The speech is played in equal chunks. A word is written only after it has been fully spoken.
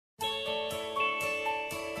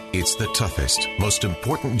It's the toughest, most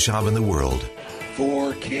important job in the world.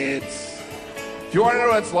 4 kids. If you want to know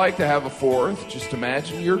what it's like to have a 4th, just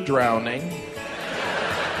imagine you're drowning,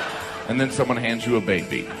 and then someone hands you a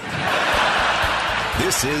baby.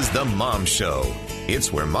 This is The Mom Show.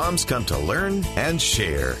 It's where moms come to learn and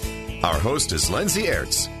share. Our host is Lindsay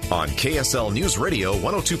Aerts on KSL News Radio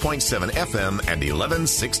 102.7 FM and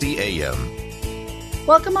 1160 AM.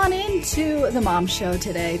 Welcome on into The Mom Show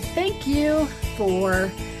today. Thank you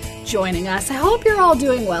for joining us. I hope you're all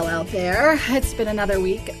doing well out there. It's been another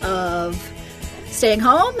week of staying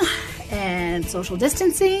home and social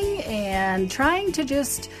distancing and trying to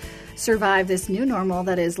just survive this new normal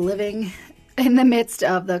that is living in the midst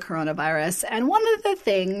of the coronavirus. And one of the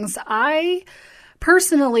things I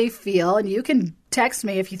personally feel, and you can text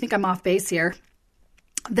me if you think I'm off base here,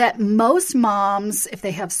 that most moms, if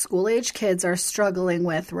they have school-age kids, are struggling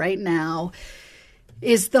with right now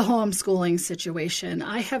is the homeschooling situation.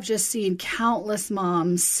 I have just seen countless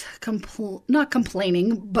moms not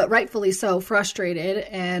complaining, but rightfully so, frustrated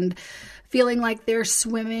and feeling like they're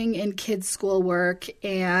swimming in kids' schoolwork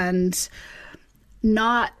and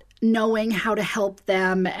not knowing how to help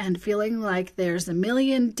them and feeling like there's a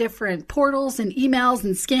million different portals and emails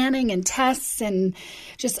and scanning and tests and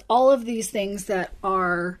just all of these things that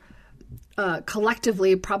are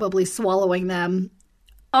collectively probably swallowing them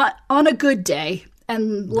on a good day.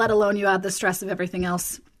 And let alone you add the stress of everything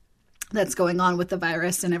else that's going on with the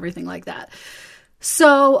virus and everything like that.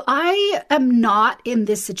 So I am not in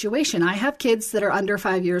this situation. I have kids that are under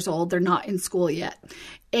 5 years old. They're not in school yet.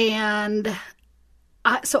 And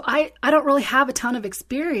so I don't really have a ton of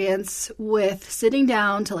experience with sitting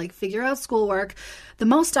down to like figure out schoolwork. The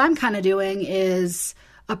most I'm kind of doing is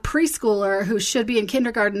a preschooler who should be in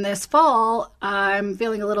kindergarten this fall. I'm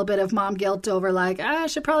feeling a little bit of mom guilt over like, I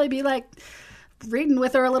should probably be like reading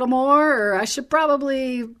with her a little more, or I should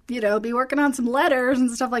probably, be working on some letters and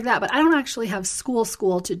stuff like that. But I don't actually have school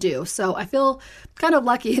to do. So I feel kind of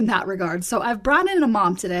lucky in that regard. So I've brought in a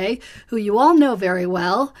mom today who you all know very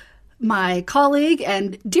well, my colleague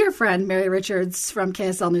and dear friend, Mary Richards from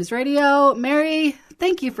KSL News Radio. Mary,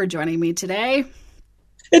 thank you for joining me today.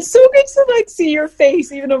 It's so good to see your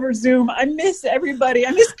face even over Zoom. I miss everybody.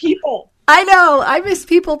 I miss people. I know. I miss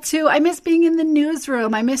people too. I miss being in the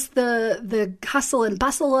newsroom. I miss the hustle and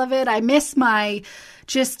bustle of it. I miss my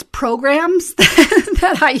just programs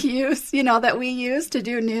that I use, that we use to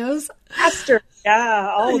do news. Faster.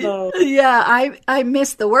 Yeah, all of those. Yeah, I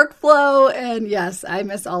miss the workflow, and yes, I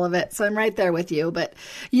miss all of it. So I'm right there with you. But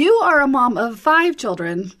you are a mom of 5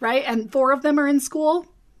 children, right? And 4 of them are in school?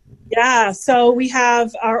 Yeah, so we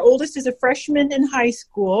have our oldest is a freshman in high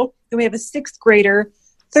school. Then we have a 6th grader,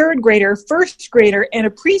 3rd grader, 1st grader, and a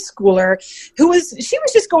preschooler she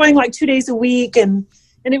was just going like 2 days a week, and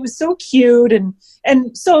it was so cute.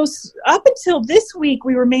 And so up until this week,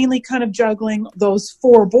 we were mainly kind of juggling those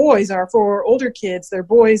 4 boys, our 4 older kids, their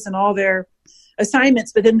boys and all their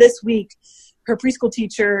assignments. But then this week, her preschool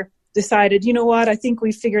teacher decided, you know what, I think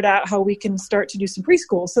we figured out how we can start to do some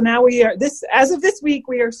preschool. So now as of this week,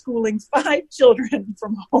 we are schooling 5 children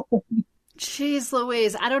from home. Jeez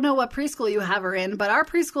Louise, I don't know what preschool you have her in, but our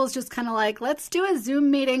preschool is just kind of like, let's do a Zoom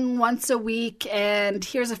meeting once a week, and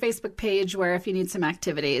here's a Facebook page where if you need some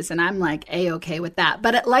activities, and I'm like A-okay with that.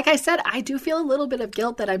 But like I said, I do feel a little bit of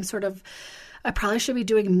guilt that I probably should be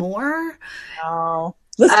doing more. Oh,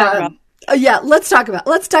 let's talk about Yeah, let's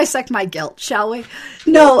dissect my guilt, shall we?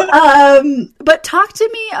 No, but talk to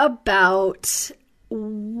me about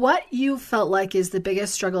what you felt like is the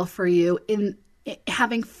biggest struggle for you in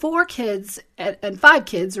having 4 kids and 5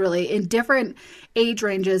 kids really in different age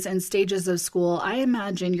ranges and stages of school. I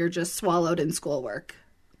imagine you're just swallowed in schoolwork.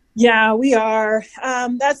 Yeah, we are.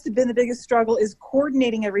 That's been the biggest struggle, is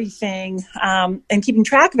coordinating everything and keeping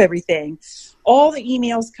track of everything. All the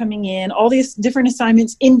emails coming in, all these different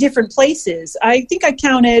assignments in different places. I think I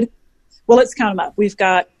counted, well, let's count them up. We've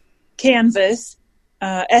got Canvas,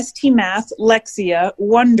 ST Math, Lexia,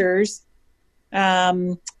 Wonders,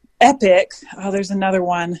 Epic. Oh, there's another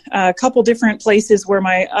one. A couple different places where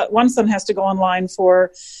my one son has to go online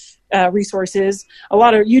for resources, a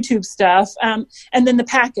lot of YouTube stuff, and then the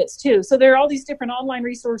packets too. So there are all these different online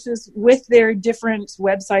resources with their different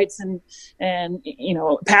websites and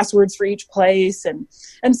passwords for each place. And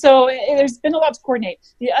so there's been a lot to coordinate.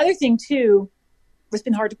 The other thing too, what's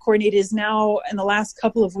been hard to coordinate is now in the last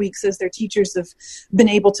couple of weeks, as their teachers have been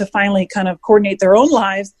able to finally kind of coordinate their own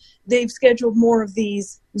lives, they've scheduled more of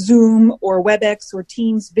these Zoom or WebEx or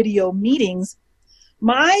Teams video meetings.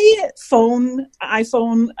 My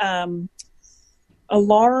iPhone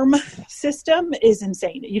alarm system is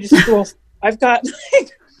insane. You just scroll. I've got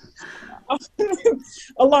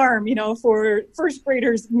alarm, for first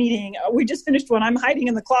graders meeting. We just finished one. I'm hiding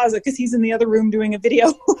in the closet because he's in the other room doing a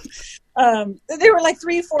video. They were like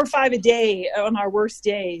 3, 4, 5 a day on our worst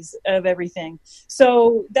days of everything.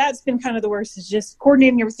 So that's been kind of the worst, is just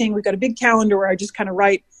coordinating everything. We've got a big calendar where I just kind of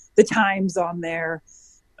write the times on there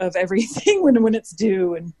of everything when it's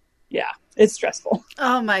due. And yeah, it's stressful.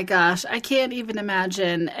 Oh my gosh, I can't even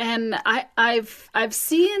imagine. And I've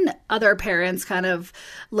seen other parents kind of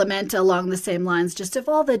lament along the same lines, just of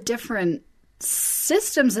all the different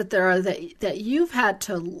systems that there are that you've had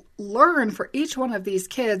to learn for each one of these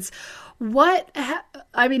kids. Now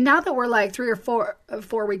that we're like 3 or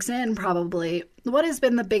 4 weeks in, probably, what has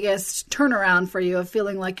been the biggest turnaround for you of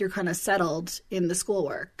feeling like you're kind of settled in the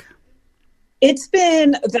schoolwork? It's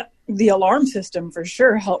been the alarm system for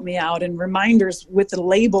sure helped me out, and reminders with the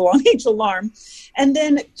label on each alarm. And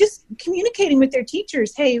then just communicating with their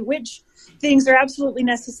teachers, hey, which things are absolutely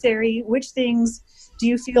necessary, which things do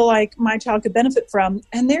you feel like my child could benefit from?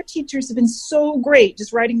 And their teachers have been so great,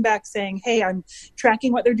 just writing back saying, hey, I'm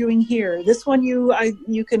tracking what they're doing here. This one you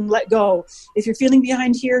can let go. If you're feeling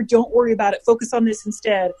behind here, don't worry about it. Focus on this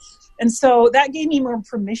instead. And so that gave me more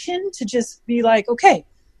permission to just be like, okay,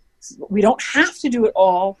 we don't have to do it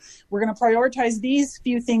all. We're going to prioritize these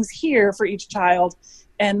few things here for each child.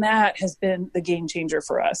 And that has been the game changer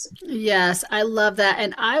for us. Yes, I love that.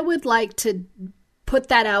 And I would like to put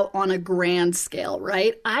that out on a grand scale,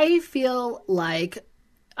 right? I feel like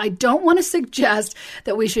I don't want to suggest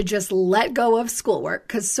that we should just let go of schoolwork,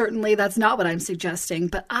 because certainly that's not what I'm suggesting.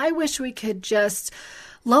 But I wish we could just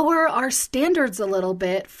lower our standards a little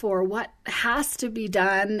bit for what has to be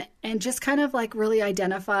done, and just kind of like really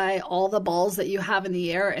identify all the balls that you have in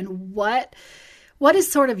the air and what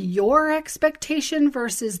is sort of your expectation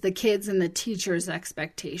versus the kids and the teachers'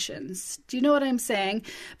 expectations. Do you know what I'm saying?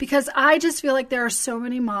 Because I just feel like there are so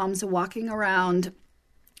many moms walking around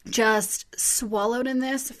just swallowed in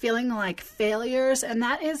this, feeling like failures. And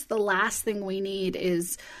that is the last thing we need,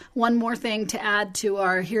 is one more thing to add to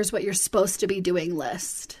our here's what you're supposed to be doing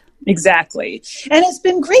list. Exactly. And it's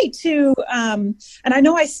been great too. And I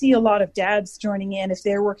know I see a lot of dads joining in if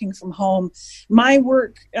they're working from home. My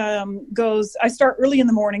work I start early in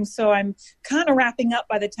the morning, so I'm kind of wrapping up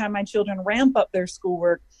by the time my children ramp up their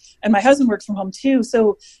schoolwork. And my husband works from home too.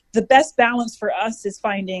 So the best balance for us is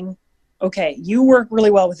finding, okay, you work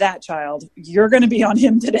really well with that child. You're going to be on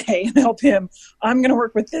him today and help him. I'm going to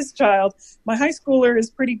work with this child. My high schooler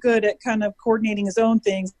is pretty good at kind of coordinating his own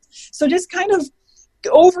things. So just kind of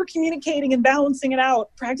over communicating and balancing it out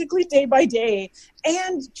practically day by day,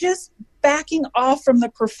 and just backing off from the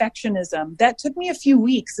perfectionism. That took me a few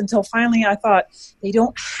weeks until finally I thought, they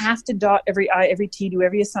don't have to dot every I, every T, do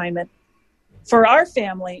every assignment. For our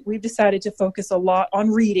family, we've decided to focus a lot on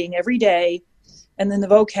reading every day, and then the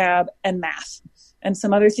vocab and math. And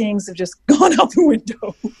some other things have just gone out the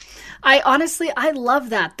window. I love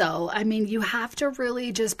that though. I mean, you have to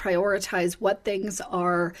really just prioritize what things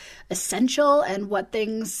are essential and what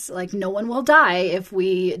things, like, no one will die if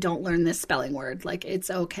we don't learn this spelling word. Like, it's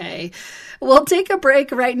okay. We'll take a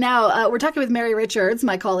break right now. We're talking with Mary Richards,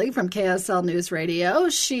 my colleague from KSL News Radio.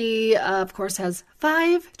 She, of course, has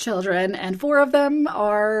 5 children, and 4 of them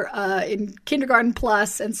are in kindergarten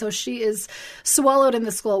plus, and so she is swallowed in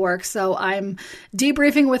the schoolwork. So I'm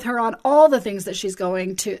debriefing with her on all the things that she's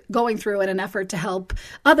going through in an effort to help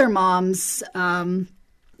other moms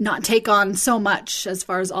not take on so much as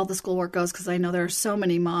far as all the schoolwork goes, because I know there are so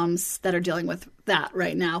many moms that are dealing with that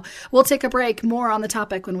right now. We'll take a break. More on the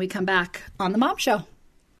topic when we come back on The Mom Show.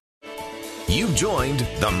 You've joined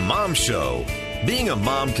The Mom Show. Being a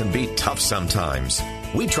mom can be tough sometimes.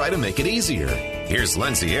 We try to make it easier. Here's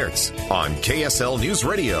Lindsay Aerts on KSL News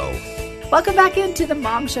Radio. Welcome back into The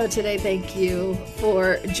Mom Show today. Thank you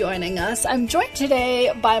for joining us. I'm joined today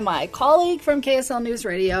by my colleague from KSL News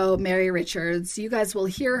Radio, Mary Richards. You guys will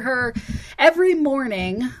hear her every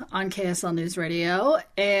morning on KSL News Radio,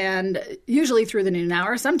 and usually through the noon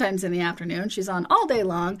hour, sometimes in the afternoon. She's on all day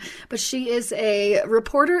long, but she is a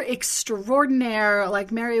reporter extraordinaire.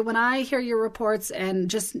 Like, Mary, when I hear your reports and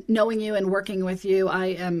just knowing you and working with you, I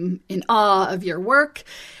am in awe of your work.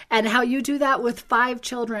 And how you do that with 5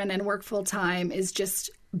 children and work full time is just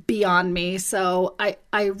beyond me. So I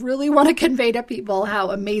really want to convey to people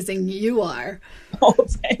how amazing you are. Oh,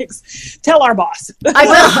 thanks. Tell our boss.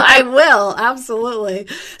 I will. Absolutely.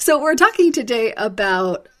 So we're talking today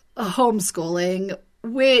about homeschooling,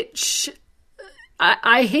 which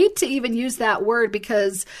I hate to even use that word,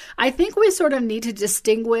 because I think we sort of need to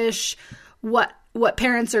distinguish what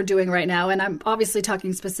parents are doing right now. And I'm obviously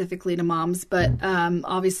talking specifically to moms, but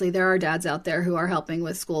obviously there are dads out there who are helping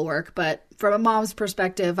with schoolwork. But from a mom's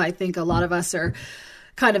perspective, I think a lot of us are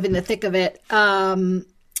kind of in the thick of it.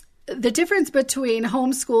 The difference between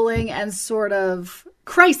homeschooling and sort of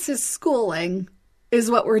crisis schooling is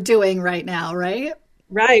what we're doing right now, right?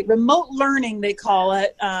 Right. Remote learning, they call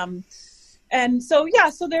it. And so,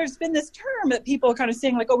 so there's been this term that people are kind of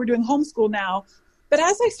saying like, oh, we're doing homeschool now. But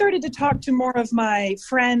as I started to talk to more of my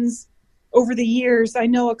friends over the years, I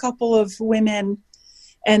know a couple of women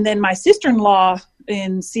and then my sister-in-law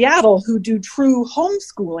in Seattle who do true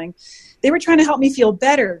homeschooling. They were trying to help me feel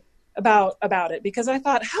better about it, because I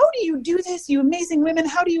thought, how do you do this, you amazing women?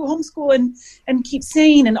 How do you homeschool and keep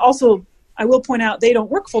sane? And also, I will point out, they don't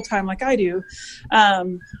work full-time like I do.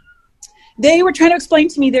 They were trying to explain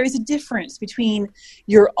to me there is a difference between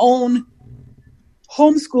your own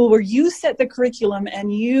homeschool where you set the curriculum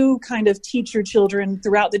and you kind of teach your children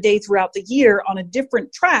throughout the day, throughout the year on a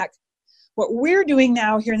different track. What we're doing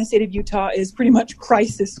now here in the state of Utah is pretty much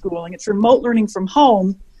crisis schooling. It's remote learning from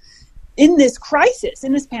home in this crisis,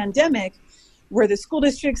 in this pandemic, where the school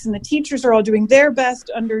districts and the teachers are all doing their best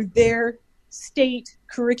under their state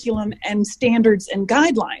curriculum and standards and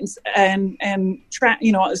guidelines and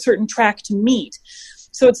a certain track to meet.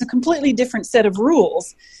 So it's a completely different set of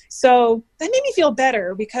rules. So that made me feel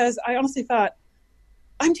better, because I honestly thought,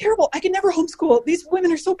 I'm terrible. I can never homeschool. These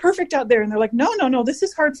women are so perfect out there. And they're like, no, this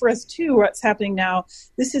is hard for us too. What's happening now?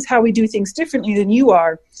 This is how we do things differently than you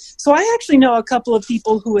are. So I actually know a couple of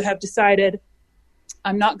people who have decided,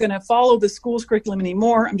 I'm not going to follow the school's curriculum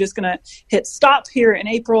anymore. I'm just going to hit stop here in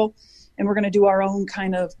April, and we're going to do our own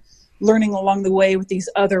kind of learning along the way with these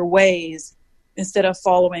other ways, instead of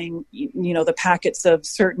following, the packets of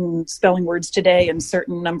certain spelling words today and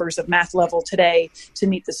certain numbers of math level today to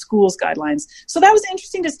meet the school's guidelines. So that was an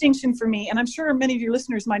interesting distinction for me. And I'm sure many of your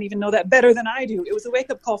listeners might even know that better than I do. It was a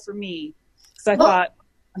wake-up call for me, because I thought,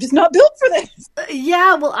 I'm just not built for this.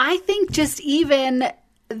 Yeah, well, I think just even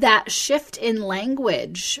that shift in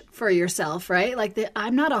language for yourself, right? Like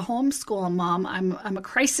I'm not a homeschool mom, I'm a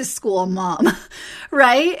crisis school mom,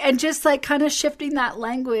 right? And just like kind of shifting that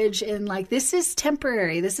language in like, this is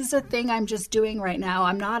temporary. This is a thing I'm just doing right now.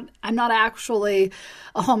 I'm not actually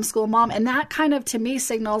a homeschool mom. And that kind of to me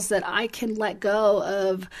signals that I can let go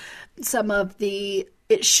of some of the,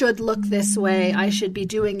 it should look this way, I should be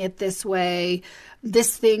doing it this way,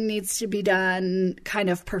 this thing needs to be done kind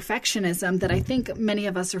of perfectionism that I think many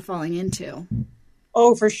of us are falling into.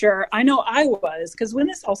 Oh, for sure. I know I was, because when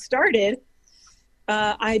this all started,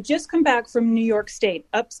 I had just come back from New York State,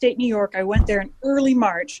 upstate New York. I went there in early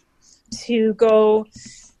March to go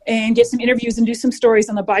and get some interviews and do some stories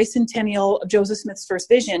on the bicentennial of Joseph Smith's first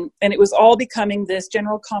vision. And it was all becoming this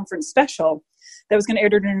General Conference special that was going to air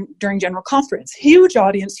during General Conference. Huge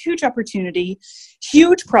audience, huge opportunity,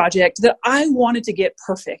 huge project that I wanted to get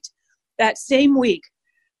perfect. That same week,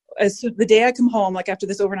 as the day I come home, like after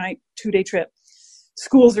this overnight 2-day trip,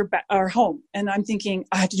 schools are home. And I'm thinking,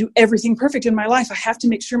 I have to do everything perfect in my life. I have to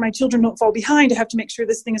make sure my children don't fall behind. I have to make sure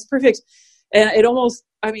this thing is perfect. And it almost,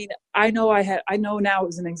 I know now it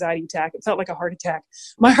was an anxiety attack. It felt like a heart attack.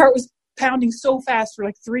 My heart was pounding so fast for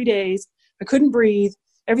like 3 days. I couldn't breathe.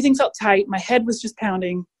 Everything felt tight. My head was just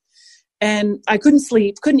pounding, and I couldn't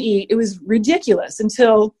sleep, couldn't eat. It was ridiculous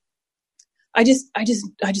until I just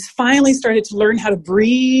finally started to learn how to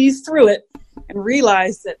breathe through it and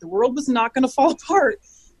realize that the world was not going to fall apart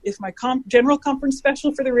if my General Conference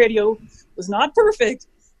special for the radio was not perfect,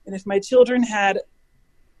 and if my children had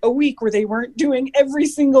a week where they weren't doing every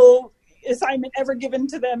single assignment ever given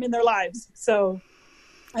to them in their lives. So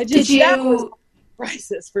that was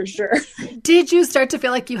crisis for sure. Did you start to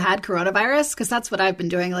feel like you had coronavirus? Because that's what I've been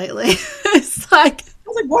doing lately. It's like, I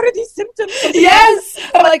was like, what are these symptoms? Yes.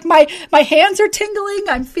 I'm like, my hands are tingling.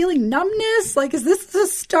 I'm feeling numbness. Like, is this the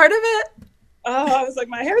start of it? I was like,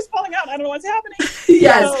 my hair's falling out. I don't know what's happening.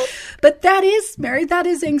 Yes. So, but that is, Mary, that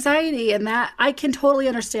is anxiety. And that I can totally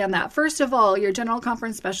understand that. First of all, your General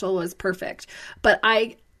Conference special was perfect. But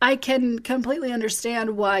I can completely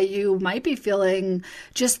understand why you might be feeling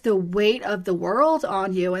just the weight of the world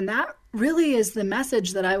on you. And that really is the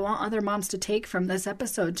message that I want other moms to take from this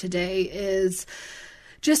episode today, is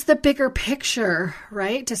just the bigger picture,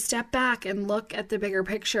 right? To step back and look at the bigger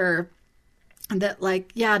picture, that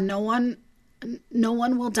like, yeah, no one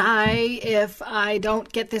will die if I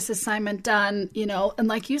don't get this assignment done, and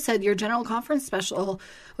like you said, your General Conference special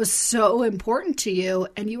was so important to you,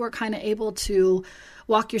 and you were kind of able to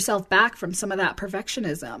walk yourself back from some of that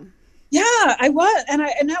perfectionism. Yeah, I was. And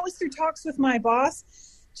that was through talks with my boss,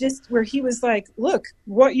 just where he was like, look,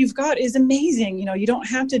 what you've got is amazing. You don't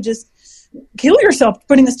have to just kill yourself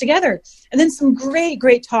putting this together. And then some great,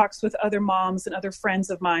 great talks with other moms and other friends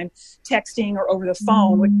of mine, texting or over the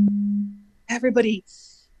phone, which everybody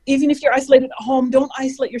even if you're isolated at home, don't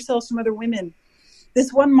isolate yourselves from other women.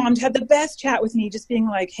 This one mom had the best chat with me, just being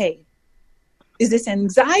like, hey, is this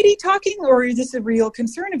anxiety talking, or is this a real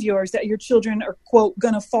concern of yours that your children are, quote,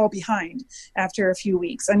 going to fall behind after a few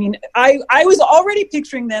weeks? I mean, I was already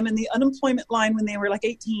picturing them in the unemployment line when they were like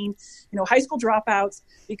 18, high school dropouts,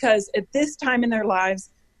 because at this time in their lives,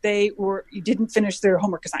 they didn't finish their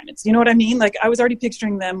homework assignments. You know what I mean? Like, I was already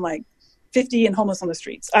picturing them like 50 and homeless on the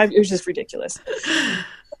streets. It was just ridiculous.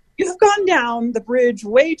 You've gone down the bridge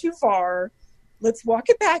way too far. Let's walk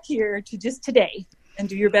it back here to just today and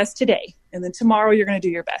do your best today. And then tomorrow you're going to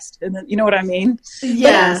do your best. And then, you know what I mean?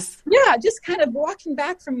 Yes. But, yeah, just kind of walking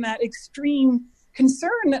back from that extreme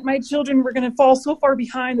concern that my children were going to fall so far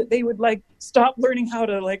behind that they would like stop learning how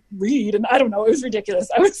to like read. And I don't know, it was ridiculous.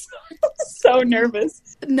 I was so nervous.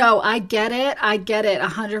 No, I get it.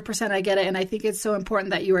 100% I get it. And I think it's so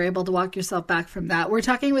important that you were able to walk yourself back from that. We're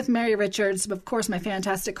talking with Mary Richards, of course, my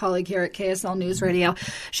fantastic colleague here at KSL News Radio.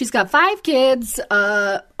 She's got 5 kids,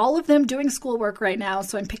 all of them doing schoolwork right now.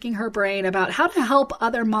 So I'm picking her brain about how to help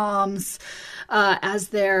other moms as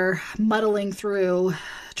they're muddling through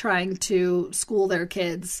trying to school their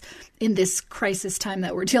kids in this crisis time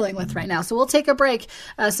that we're dealing with right now. So we'll take a break.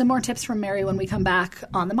 Some more tips from Mary when we come back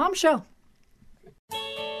on The Mom Show.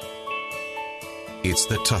 It's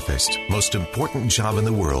the toughest, most important job in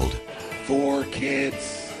the world. 4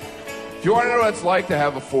 kids. If you want to know what it's like to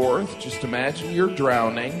have a 4th, just imagine you're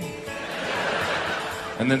drowning,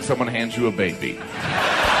 and then someone hands you a baby.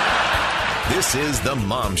 This is The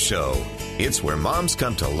Mom Show. It's where moms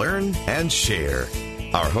come to learn and share.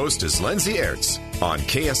 Our host is Lindsay Aerts on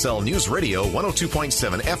KSL News Radio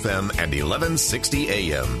 102.7 FM and 1160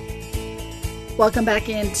 AM. Welcome back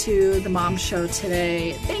into The Mom Show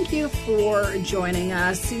today. Thank you for joining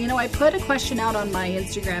us. I put a question out on my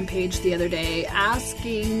Instagram page the other day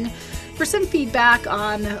asking for some feedback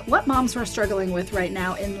on what moms were struggling with right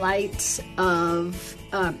now in light of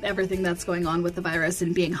everything that's going on with the virus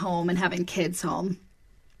and being home and having kids home.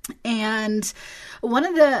 And one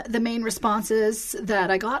of the main responses that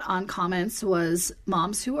I got on comments was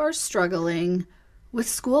moms who are struggling with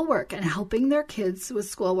schoolwork and helping their kids with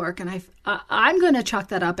schoolwork. And I'm going to chalk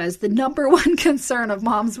that up as the number one concern of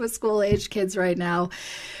moms with school-age kids right now.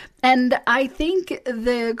 And I think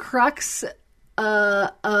the crux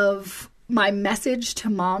of my message to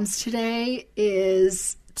moms today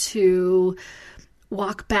is to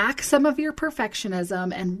walk back some of your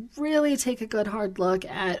perfectionism and really take a good hard look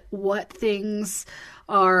at what things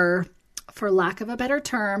are, for lack of a better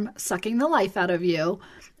term, sucking the life out of you.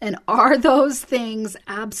 And are those things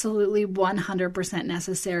absolutely 100%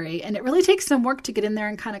 necessary? And it really takes some work to get in there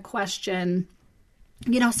and kind of question,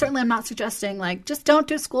 certainly I'm not suggesting like, just don't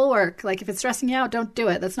do schoolwork. Like if it's stressing you out, don't do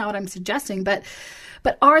it. That's not what I'm suggesting. But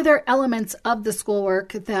are there elements of the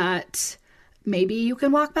schoolwork that maybe you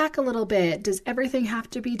can walk back a little bit? Does everything have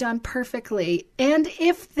to be done perfectly? And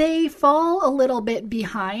if they fall a little bit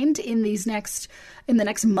behind in the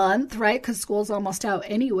next month, right? Because school's almost out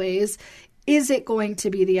anyways, is it going to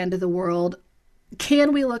be the end of the world?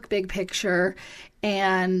 Can we look big picture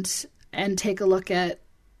and take a look at,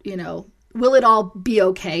 will it all be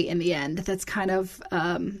okay in the end? That's kind of,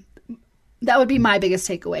 that would be my biggest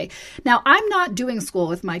takeaway. Now, I'm not doing school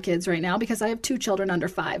with my kids right now because I have 2 children under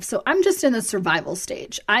 5. So I'm just in the survival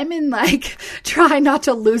stage. I'm in try not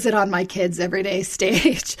to lose it on my kids every day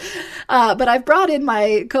stage. But I've brought in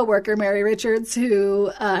my coworker, Mary Richards, who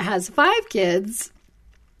has 5 kids.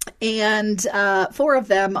 And 4 of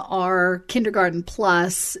them are kindergarten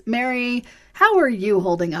plus. Mary, how are you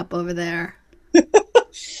holding up over there?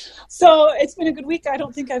 So it's been a good week. I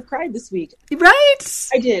don't think I've cried this week. Right?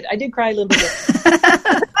 I did cry a little bit.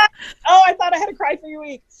 Oh, I thought I had a cry-free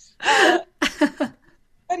week.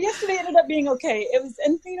 But yesterday ended up being okay.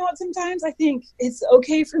 And you know what? Sometimes I think it's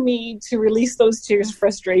okay for me to release those tears of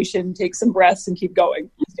frustration, take some breaths, and keep going.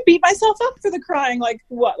 I used to beat myself up for the crying. Like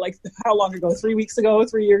how long ago? 3 weeks ago?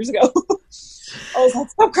 3 years ago? I was like,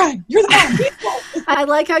 stop crying. You're the mom. I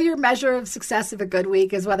like how your measure of success of a good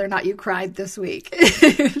week is whether or not you cried this week.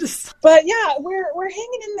 But yeah, we're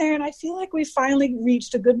hanging in there, and I feel like we finally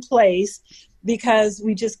reached a good place because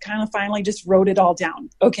we just kind of finally just wrote it all down.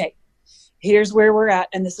 Okay, here's where we're at,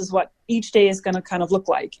 and this is what each day is going to kind of look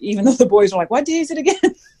like, even though the boys are like, what day is it again?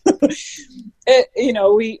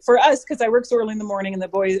 For us, because I work so early in the morning, and the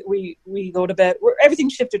boys, we go to bed. Everything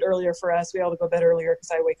shifted earlier for us. We all go to bed earlier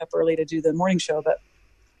because I wake up early to do the morning show. But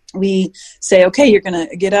we say, okay, you're going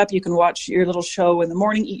to get up. You can watch your little show in the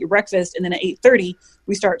morning, eat your breakfast, and then at 8:30,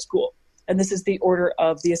 we start school. And this is the order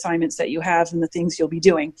of the assignments that you have and the things you'll be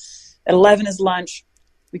doing. At 11 is lunch.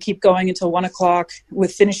 We keep going until 1:00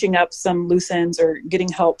 with finishing up some loose ends or getting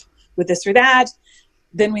help with this or that.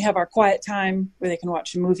 Then we have our quiet time where they can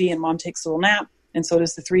watch a movie and mom takes a little nap, and so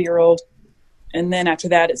does the 3-year-old. And then after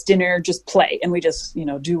that, it's dinner, just play. And we just,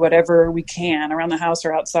 do whatever we can around the house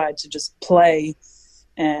or outside to just play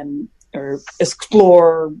or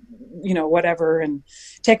explore, whatever, and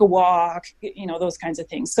take a walk, those kinds of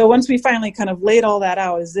things. So once we finally kind of laid all that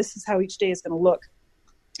out, this is how each day is going to look.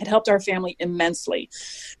 It helped our family immensely.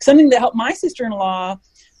 Something that helped my sister-in-law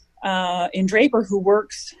in Draper, who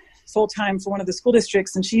works full-time for one of the school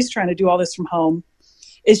districts, and she's trying to do all this from home,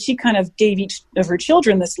 is she kind of gave each of her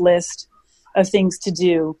children this list of things to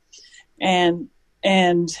do and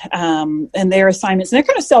their assignments. And they're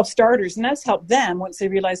kind of self-starters, and that's helped them once they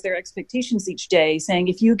realize their expectations each day, saying,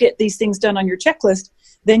 if you get these things done on your checklist,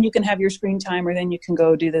 then you can have your screen time, or then you can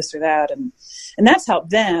go do this or that. And that's helped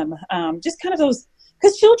them. Just kind of those,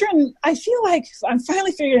 because children, I feel like I'm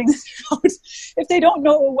finally figuring this out. If they don't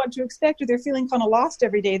know what to expect, or they're feeling kind of lost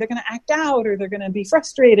every day, they're going to act out, or they're going to be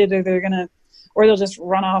frustrated, or they'll just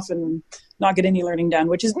run off and not get any learning done,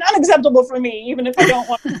 which is not acceptable for me. Even if I don't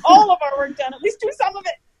want all of our work done, at least do some of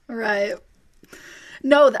it. Right.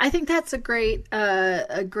 No, I think that's a great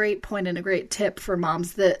point and a great tip for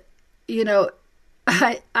moms that,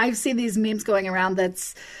 I've seen these memes going around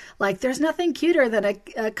that's like, there's nothing cuter than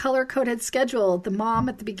a color-coded schedule. The mom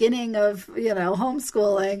at the beginning of,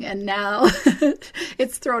 homeschooling, and now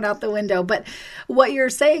it's thrown out the window. But what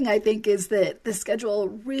you're saying, I think, is that the schedule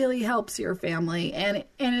really helps your family. And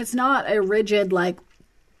it's not a rigid, like,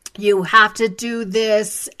 you have to do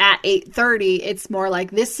this at 8:30. It's more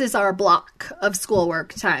like, this is our block of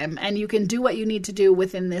schoolwork time, and you can do what you need to do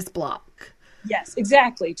within this block. Yes,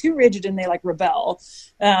 exactly. Too rigid and they rebel.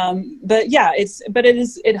 But yeah,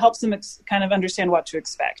 it helps them kind of understand what to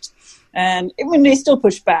expect. And when they still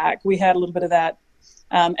push back, we had a little bit of that.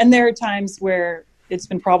 And there are times where it's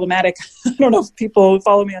been problematic. I don't know if people who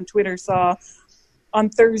follow me on Twitter saw on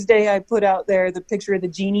Thursday, I put out there the picture of the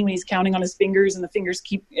genie when he's counting on his fingers and the fingers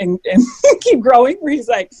keep growing, where he's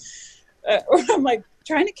like, I'm like,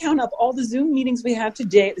 trying to count up all the Zoom meetings we have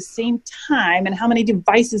today at the same time and how many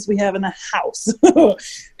devices we have in the house.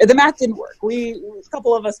 The math didn't work. A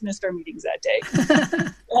couple of us missed our meetings that day.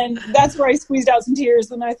 And that's where I squeezed out some tears.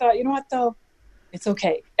 And I thought, you know what, though? It's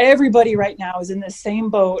okay. Everybody right now is in the same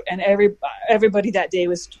boat, and everybody that day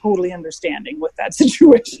was totally understanding with that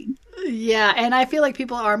situation. Yeah, and I feel like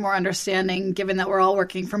people are more understanding, given that we're all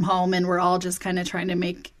working from home and we're all just kind of trying to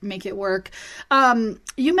make it work.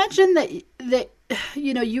 You mentioned that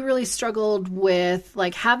you really struggled with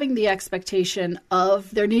having the expectation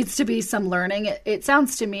of there needs to be some learning. It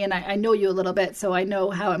sounds to me, and I know you a little bit, so I know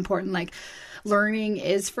how important learning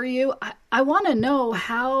is for you. I want to know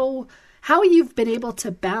how you've been able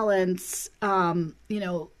to balance,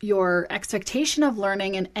 your expectation of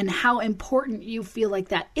learning and how important you feel like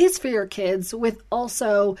that is for your kids, with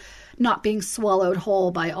also not being swallowed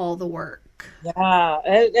whole by all the work. Yeah,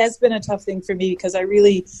 it has been a tough thing for me because I'm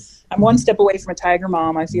one step away from a tiger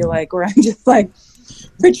mom, I feel like, where I'm just like,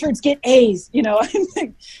 Richards, get A's,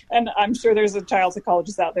 and I'm sure there's a child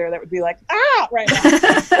psychologist out there that would be like, right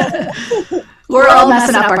now. We're all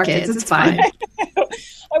messing up our kids. It's fine.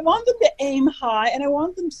 I want them to aim high, and I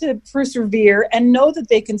want them to persevere and know that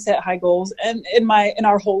they can set high goals. And in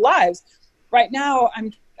our whole lives, right now,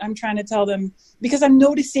 I'm trying to tell them, because I'm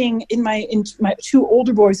noticing in my 2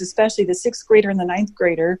 older boys, especially the 6th grader and the 9th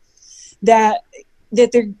grader, that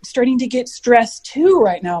they're starting to get stressed too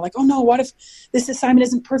right now. Like, oh no, what if this assignment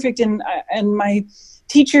isn't perfect and my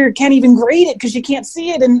teacher can't even grade it because she can't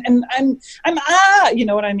see it, and I'm you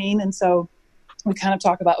know what I mean? And so we kind of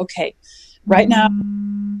talk about, okay, right now,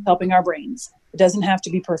 helping our brains. It doesn't have to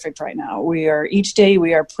be perfect right now. Each day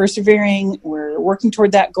we are persevering. We're working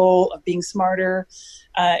toward that goal of being smarter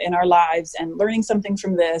in our lives and learning something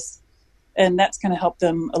from this. And that's going to help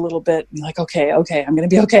them a little bit. Like, okay, I'm going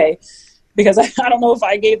to be okay. Because I don't know if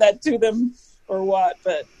I gave that to them or what,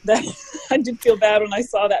 but I did feel bad when I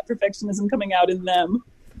saw that perfectionism coming out in them.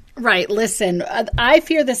 Right. Listen, I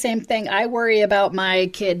fear the same thing. I worry about my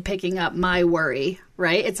kid picking up my worry,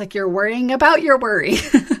 right? It's like you're worrying about your worry.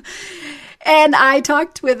 And I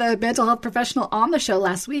talked with a mental health professional on the show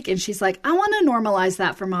last week, and she's like, I want to normalize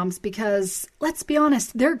that for moms because, let's be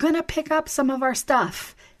honest, they're going to pick up some of our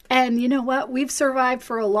stuff. And you know what? We've survived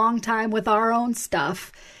for a long time with our own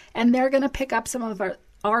stuff, and they're going to pick up some of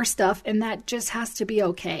our stuff, and that just has to be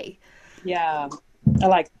okay. Yeah, I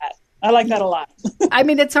like that. I like that a lot. I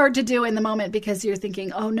mean, it's hard to do in the moment because you're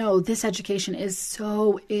thinking, oh no, this education is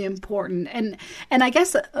so important. And I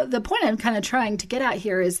guess the point I'm kind of trying to get at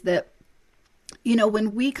here is that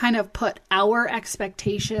when we kind of put our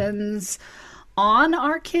expectations on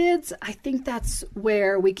our kids, I think that's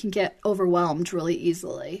where we can get overwhelmed really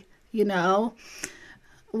easily.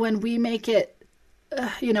 When we make it,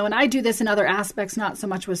 and I do this in other aspects, not so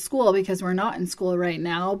much with school because we're not in school right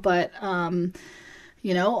now, but, I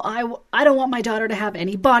don't want my daughter to have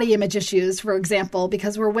any body image issues, for example,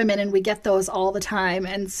 because we're women and we get those all the time.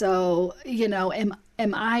 And so,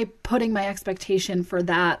 am I putting my expectation for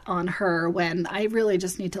that on her when I really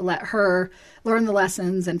just need to let her learn the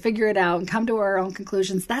lessons and figure it out and come to her own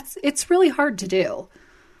conclusions? It's really hard to do.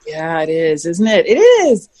 Yeah, it is, isn't it? It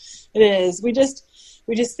is. We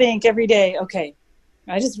just think every day, okay,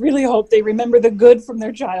 I just really hope they remember the good from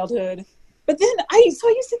their childhood. But then I used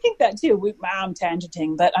to think that too. I'm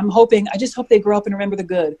tangenting, but I just hope they grow up and remember the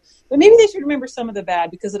good. But maybe they should remember some of the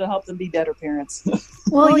bad because it'll help them be better parents.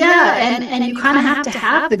 Well, yeah, and you kind of have to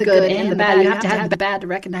have the good and the bad. You have to have the bad to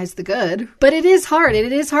recognize the good. But it is hard.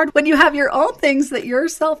 It is hard when you have your own things that you're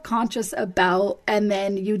self-conscious about, and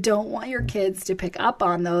then you don't want your kids to pick up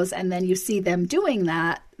on those, and then you see them doing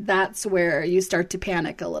that. That's where you start to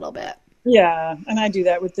panic a little bit. Yeah, and I do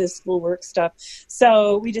that with this schoolwork stuff.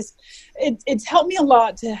 So it's helped me a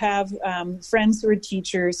lot to have friends who are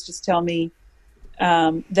teachers just tell me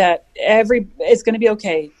that it's going to be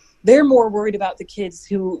okay. They're more worried about the kids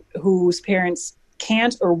whose parents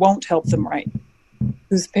can't or won't help them right,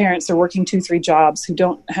 whose parents are working 2-3 jobs, who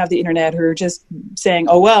don't have the internet, who are just saying,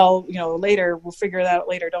 oh, well, later, we'll figure that out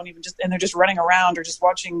later. And they're just running around or just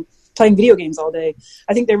playing video games all day.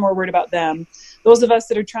 I think they're more worried about them. Those of us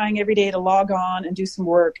that are trying every day to log on and do some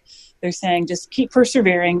work, they're saying just keep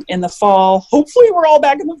persevering. In the fall, hopefully we're all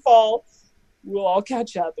back in the fall, we'll all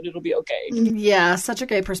catch up and it'll be okay. Yeah, such a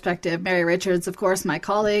great perspective. Mary Richards, of course, my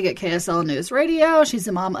colleague at KSL News Radio. She's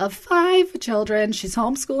a mom of 5 children. She's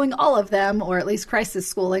homeschooling all of them, or at least crisis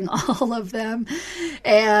schooling all of them.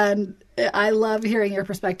 And I love hearing your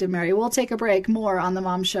perspective, Mary. We'll take a break. More on The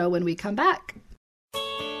Mom Show when we come back.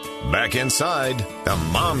 Back inside The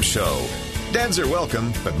Mom Show. Dads are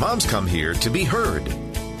welcome, but moms come here to be heard.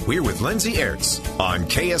 We're with Lindsay Aerts on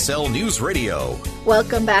KSL News Radio.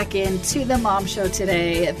 Welcome back into The Mom Show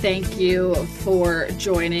today. Thank you for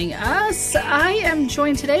joining us. I am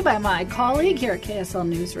joined today by my colleague here at KSL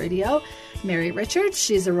News Radio, Mary Richards.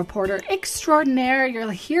 She's a reporter extraordinaire. You'll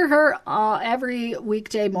hear her every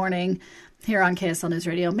weekday morning here on KSL News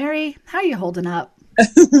Radio. Mary, how are you holding up?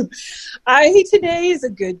 Today is a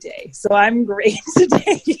good day, so I'm great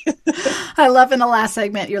today. I love in the last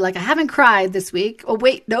segment, you're like, I haven't cried this week. Oh,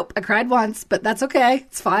 wait, nope, I cried once, but that's okay.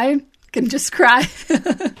 It's fine. Can just cry.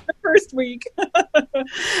 First week.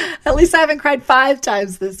 At least I haven't cried 5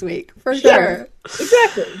 times this week, for sure.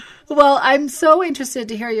 Exactly. Well, I'm so interested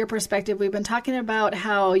to hear your perspective. We've been talking about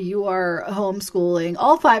how you are homeschooling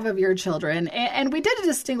all 5 of your children. And we did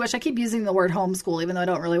distinguish, I keep using the word homeschool, even though I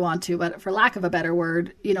don't really want to, but for lack of a better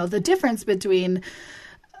word, the difference between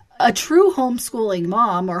a true homeschooling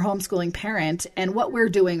mom or homeschooling parent and what we're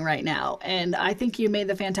doing right now. And I think you made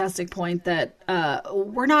the fantastic point that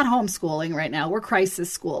we're not homeschooling right now. We're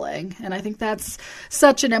crisis schooling. And I think that's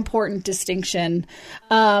such an important distinction.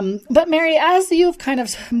 But Mary, as you've kind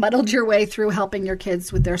of muddled your way through helping your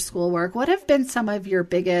kids with their schoolwork, what have been some of your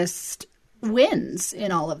biggest wins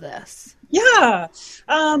in all of this? Yeah,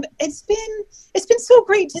 it's been so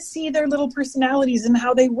great to see their little personalities and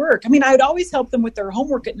how they work. I mean, I would always help them with their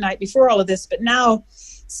homework at night before all of this, but now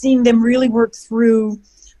seeing them really work through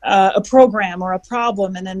a program or a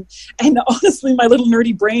problem, and honestly, my little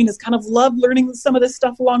nerdy brain has kind of loved learning some of this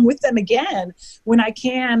stuff along with them again. When I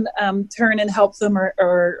can turn and help them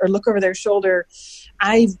or look over their shoulder,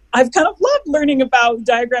 I've kind of loved learning about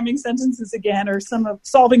diagramming sentences again, or some of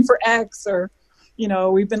solving for X, or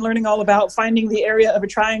we've been learning all about finding the area of a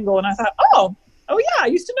triangle. And I thought, oh yeah, I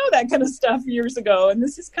used to know that kind of stuff years ago. And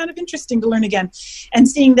this is kind of interesting to learn again, and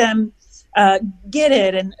seeing them get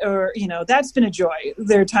it. Or that's been a joy.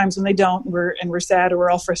 There are times when they don't, we're sad, or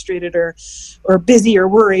we're all frustrated or busy or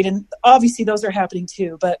worried. And obviously those are happening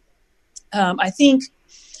too. But I think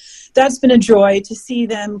that's been a joy to see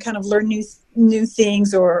them kind of learn new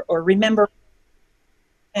things or remember.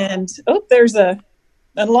 And there's an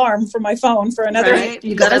alarm from my phone for another. Right.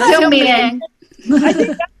 You got a Zoom meeting. I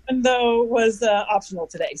think that one though was optional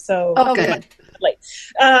today, so good. Late.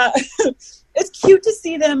 It's cute to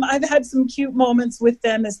see them. I've had some cute moments with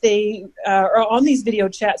them as they are on these video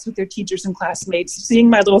chats with their teachers and classmates. Seeing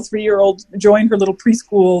my little 3-year-old join her little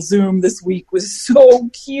preschool Zoom this week was so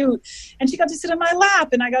cute, and she got to sit on my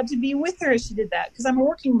lap, and I got to be with her as she did that because I'm a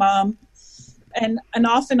working mom, and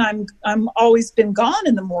often I'm always been gone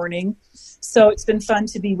in the morning. So it's been fun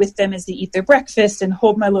to be with them as they eat their breakfast and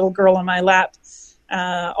hold my little girl on my lap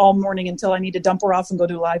all morning until I need to dump her off and go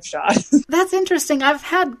do a live shot. That's interesting. I've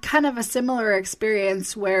had kind of a similar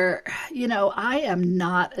experience where, I am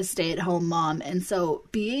not a stay-at-home mom. And so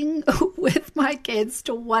being with my kids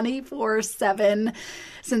 24/7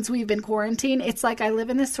 since we've been quarantined, it's like I live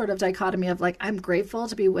in this sort of dichotomy of like, I'm grateful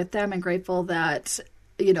to be with them and grateful that,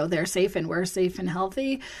 they're safe and we're safe and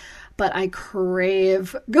healthy. But I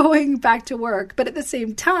crave going back to work. But at the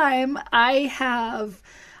same time, I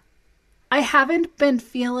haven't been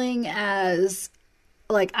feeling as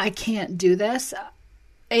like I can't do this.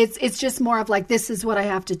 It's just more of like, this is what I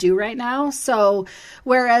have to do right now. So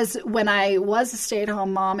whereas when I was a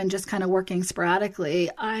stay-at-home mom and just kind of working sporadically,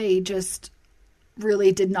 I just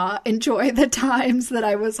really did not enjoy the times that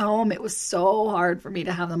I was home. It was so hard for me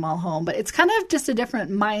to have them all home, but it's kind of just a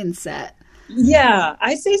different mindset. Yeah,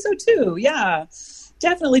 I say so too. Yeah,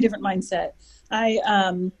 definitely different mindset.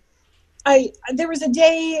 There was a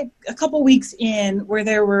day a couple weeks in where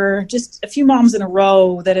there were just a few moms in a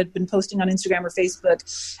row that had been posting on Instagram or Facebook,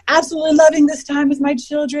 absolutely loving this time with my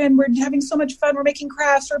children. We're having so much fun. We're making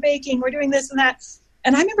crafts, we're baking, we're doing this and that.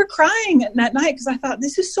 And I remember crying that night because I thought,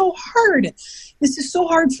 this is so hard. This is so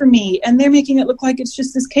hard for me. And they're making it look like it's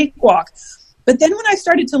just this cakewalk. But then when I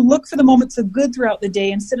started to look for the moments of good throughout the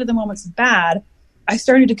day instead of the moments of bad, I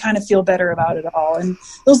started to kind of feel better about it all. And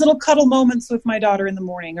those little cuddle moments with my daughter in the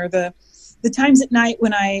morning, or the times at night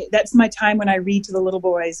that's my time when I read to the little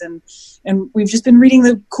boys, and we've just been reading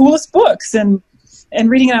the coolest books and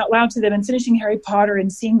reading it out loud to them and finishing Harry Potter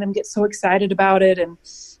and seeing them get so excited about it.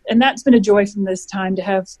 And that's been a joy from this time to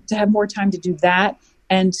have more time to do that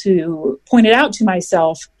and to point it out to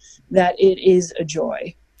myself that it is a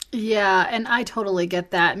joy. Yeah, and I totally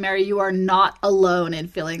get that. Mary, you are not alone in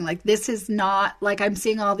feeling like this is not like I'm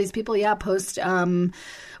seeing all these people, post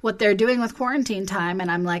what they're doing with quarantine time.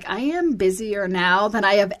 And I'm like, I am busier now than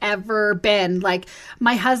I have ever been. Like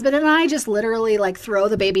my husband and I just literally like throw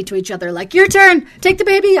the baby to each other. Like, your turn, take the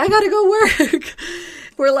baby. I got to go work.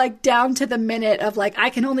 We're like down to the minute of like, I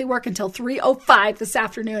can only work until 3:05 this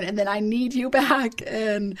afternoon. And then I need you back.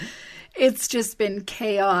 And it's just been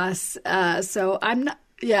chaos. So I'm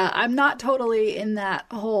not totally in that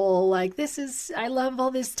whole, like, I love all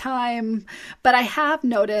this time, but I have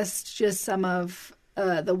noticed just some of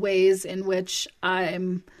the ways in which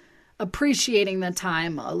I'm appreciating the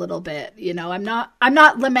time a little bit. I'm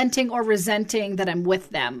not lamenting or resenting that I'm with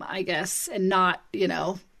them, I guess, and not,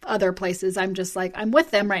 other places. I'm just like, I'm with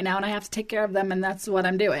them right now and I have to take care of them. And that's what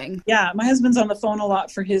I'm doing. Yeah. My husband's on the phone a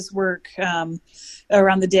lot for his work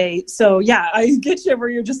around the day. So yeah, I get you where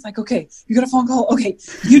you're just like, okay, you got a phone call. Okay.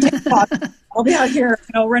 You take the clock. I'll be out here,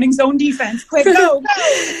 running zone defense. Quick, go.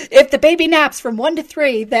 If the baby naps from 1 to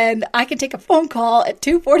 3, then I can take a phone call at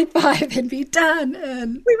 2:45 and be done.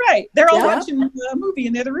 And right. They're all watching a movie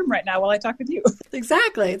in the other room right now while I talk with you.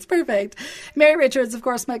 Exactly. It's perfect. Mary Richards, of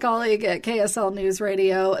course, my colleague at KSL News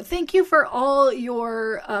Radio. Thank you for all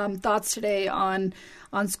your thoughts today on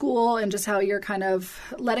school and just how you're kind of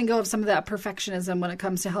letting go of some of that perfectionism when it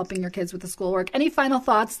comes to helping your kids with the schoolwork. Any final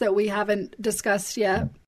thoughts that we haven't discussed yet?